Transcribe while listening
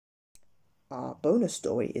Our bonus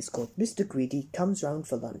story is called Mr. Greedy Comes Round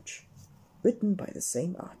for Lunch, written by the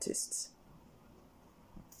same artists.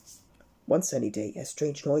 One sunny day, a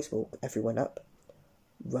strange noise woke everyone up.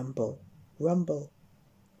 Rumble, rumble.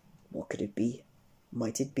 What could it be?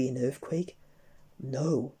 Might it be an earthquake?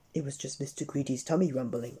 No, it was just Mr. Greedy's tummy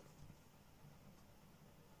rumbling.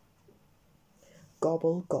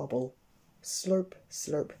 Gobble, gobble. Slurp,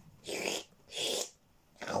 slurp.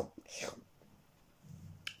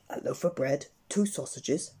 A loaf of bread, 2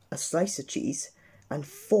 sausages, a slice of cheese, and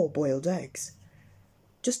 4 boiled eggs.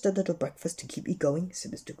 Just a little breakfast to keep me going,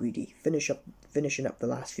 said Mr. Greedy, finishing up the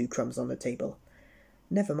last few crumbs on the table.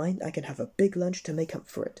 Never mind, I can have a big lunch to make up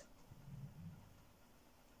for it.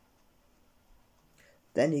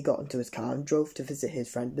 Then he got into his car and drove to visit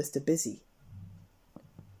his friend Mr. Busy.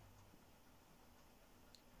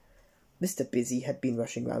 Mr. Busy had been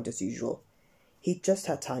rushing round as usual. He'd just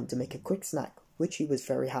had time to make a quick snack, which he was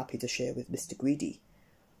very happy to share with Mr. Greedy.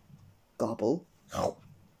 Gobble,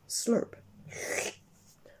 slurp.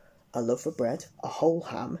 A loaf of bread, a whole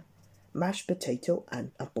ham, mashed potato,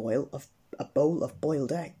 and a bowl of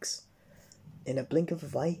boiled eggs. In a blink of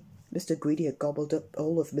an eye, Mr. Greedy had gobbled up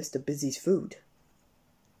all of Mr. Busy's food.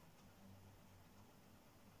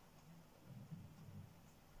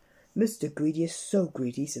 Mr. Greedy is so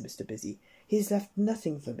greedy, said Mr. Busy. He's left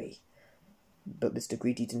nothing for me. But Mr.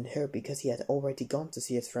 Greedy didn't hear because he had already gone to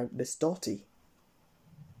see his friend Miss Dotty.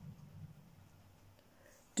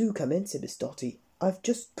 Do come in, said Miss Dotty. I've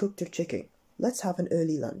just cooked a chicken. Let's have an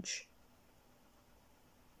early lunch.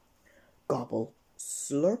 Gobble,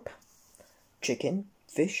 slurp. Chicken,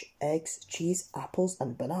 fish, eggs, cheese, apples,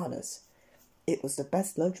 and bananas. It was the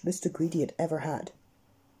best lunch Mr. Greedy had ever had.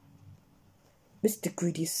 Mr.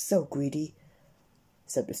 Greedy is so greedy,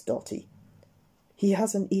 said Miss Dotty. He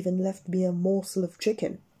hasn't even left me a morsel of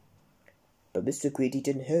chicken. But Mr. Greedy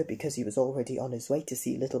didn't hear because he was already on his way to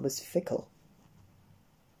see little Miss Fickle.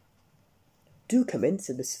 Do come in,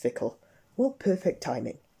 said Miss Fickle. What perfect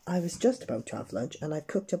timing. I was just about to have lunch and I've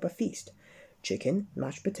cooked up a feast. Chicken,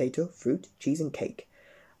 mashed potato, fruit, cheese and cake.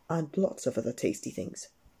 And lots of other tasty things.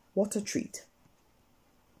 What a treat.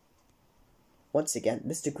 Once again,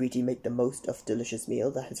 Mr. Greedy made the most of the delicious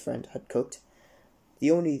meal that his friend had cooked.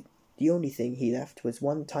 The only thing he left was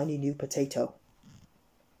one tiny new potato.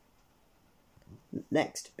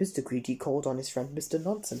 Next, Mr. Greedy called on his friend Mr.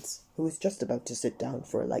 Nonsense, who was just about to sit down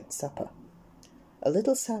for a light supper. A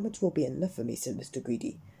little sandwich will be enough for me, said Mr.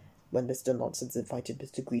 Greedy, when Mr. Nonsense invited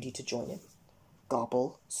Mr. Greedy to join him.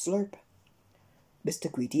 Gobble, slurp. Mr.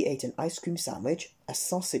 Greedy ate an ice cream sandwich, a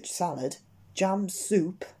sausage salad, jam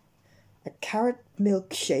soup, a carrot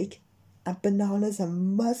milkshake, and bananas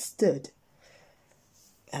and mustard.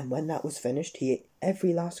 And when that was finished, he ate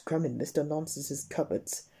every last crumb in Mr. Nonsense's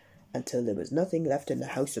cupboards, until there was nothing left in the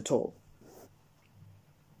house at all.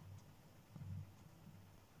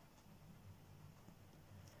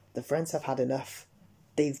 The friends have had enough.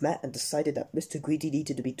 They've met and decided that Mr. Greedy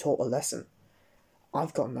needed to be taught a lesson.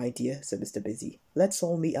 I've got an idea, said Mr. Busy. Let's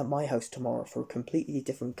all meet at my house tomorrow for a completely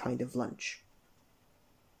different kind of lunch.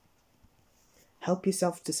 Help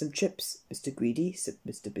yourself to some chips, Mr. Greedy, said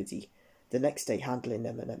Mr. Busy, the next day handling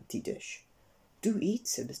them an empty dish. Do eat,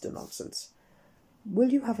 said Mr. Nonsense. Will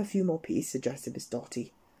you have a few more peas, suggested Miss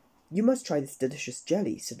Dotty. You must try this delicious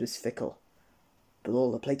jelly, said Miss Fickle. But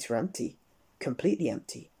all the plates were empty, completely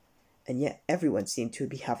empty, and yet everyone seemed to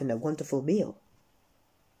be having a wonderful meal.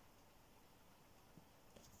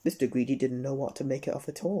 Mr. Greedy didn't know what to make it of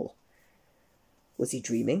at all. Was he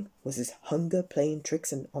dreaming? Was his hunger playing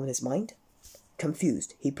tricks on his mind?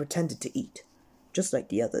 Confused, he pretended to eat, just like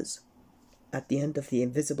the others. At the end of the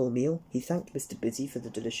invisible meal, he thanked Mr. Busy for the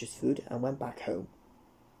delicious food and went back home.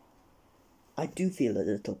 I do feel a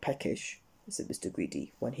little peckish, said Mr.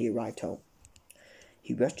 Greedy when he arrived home.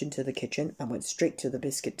 He rushed into the kitchen and went straight to the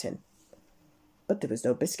biscuit tin. But there was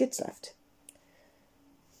no biscuits left.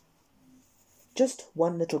 Just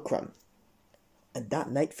one little crumb. And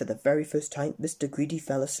that night, for the very first time, Mr. Greedy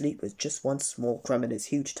fell asleep with just one small crumb in his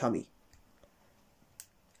huge tummy.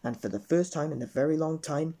 And for the first time in a very long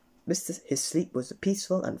time, his sleep was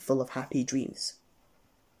peaceful and full of happy dreams.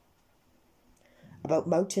 About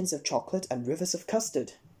mountains of chocolate and rivers of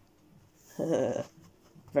custard.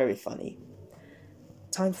 Very funny.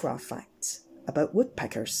 Time for our facts about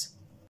woodpeckers.